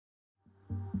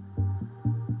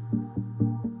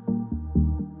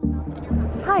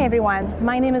Hi everyone,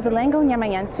 my name is Alengo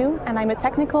Nyamay'antu and I'm a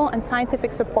technical and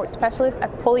scientific support specialist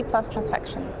at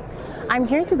Polyplus-transfection. I'm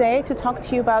here today to talk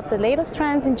to you about the latest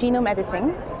trends in genome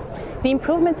editing, the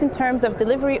improvements in terms of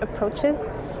delivery approaches,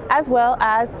 as well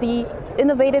as the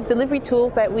innovative delivery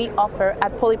tools that we offer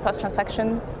at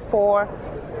Polyplus-transfection for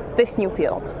this new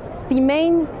field. The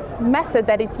main method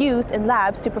that is used in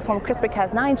labs to perform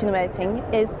CRISPR-Cas9 genome editing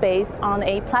is based on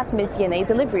a plasmid DNA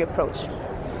delivery approach.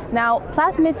 Now,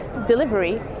 plasmid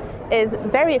delivery is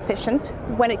very efficient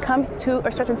when it comes to a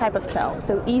certain type of cells,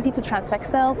 so easy to transfect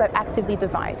cells that actively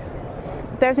divide.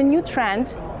 There's a new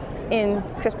trend in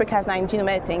CRISPR-Cas9 genome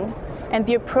editing, and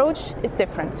the approach is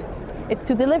different. It's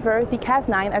to deliver the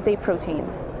Cas9 as a protein,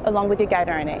 along with your guide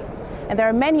RNA. And there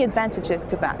are many advantages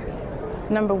to that.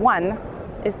 Number one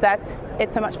is that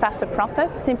it's a much faster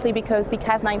process, simply because the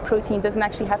Cas9 protein doesn't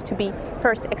actually have to be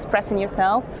first expressed in your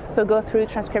cells, so go through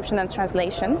transcription and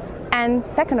translation. And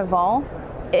second of all,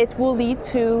 it will lead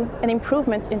to an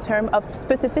improvement in terms of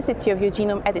specificity of your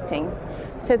genome editing.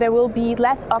 So there will be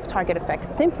less off-target effects,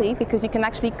 simply because you can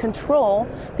actually control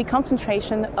the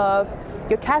concentration of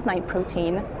your Cas9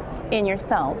 protein in your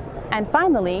cells. And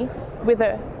finally, with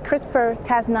a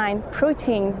CRISPR-Cas9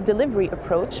 protein delivery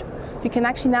approach, you can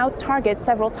actually now target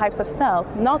several types of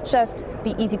cells, not just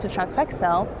the easy to transfect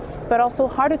cells, but also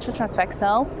harder to transfect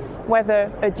cells,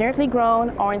 whether adherently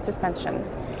grown or in suspension.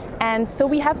 And so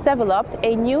we have developed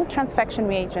a new transfection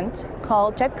reagent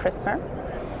called JetCRISPR.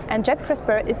 And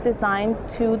JetCRISPR is designed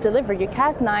to deliver your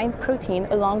Cas9 protein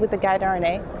along with the guide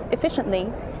RNA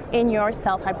efficiently in your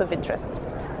cell type of interest.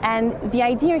 And the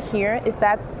idea here is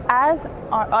that, as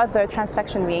our other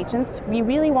transfection reagents, we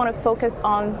really want to focus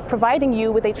on providing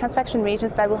you with a transfection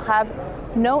reagent that will have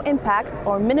no impact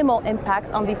or minimal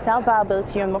impact on the cell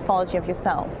viability and morphology of your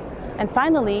cells. And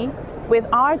finally, with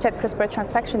our JetCRISPR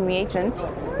transfection reagent,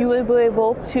 you will be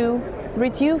able to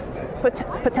reduce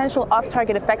potential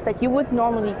off-target effects that you would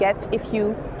normally get if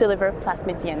you deliver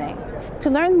plasmid DNA. To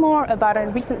learn more about our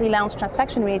recently launched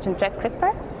transfection reagent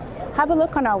JetCRISPR, have a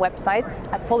look on our website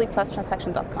at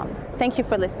polyplus-transfection.com. Thank you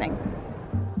for listening.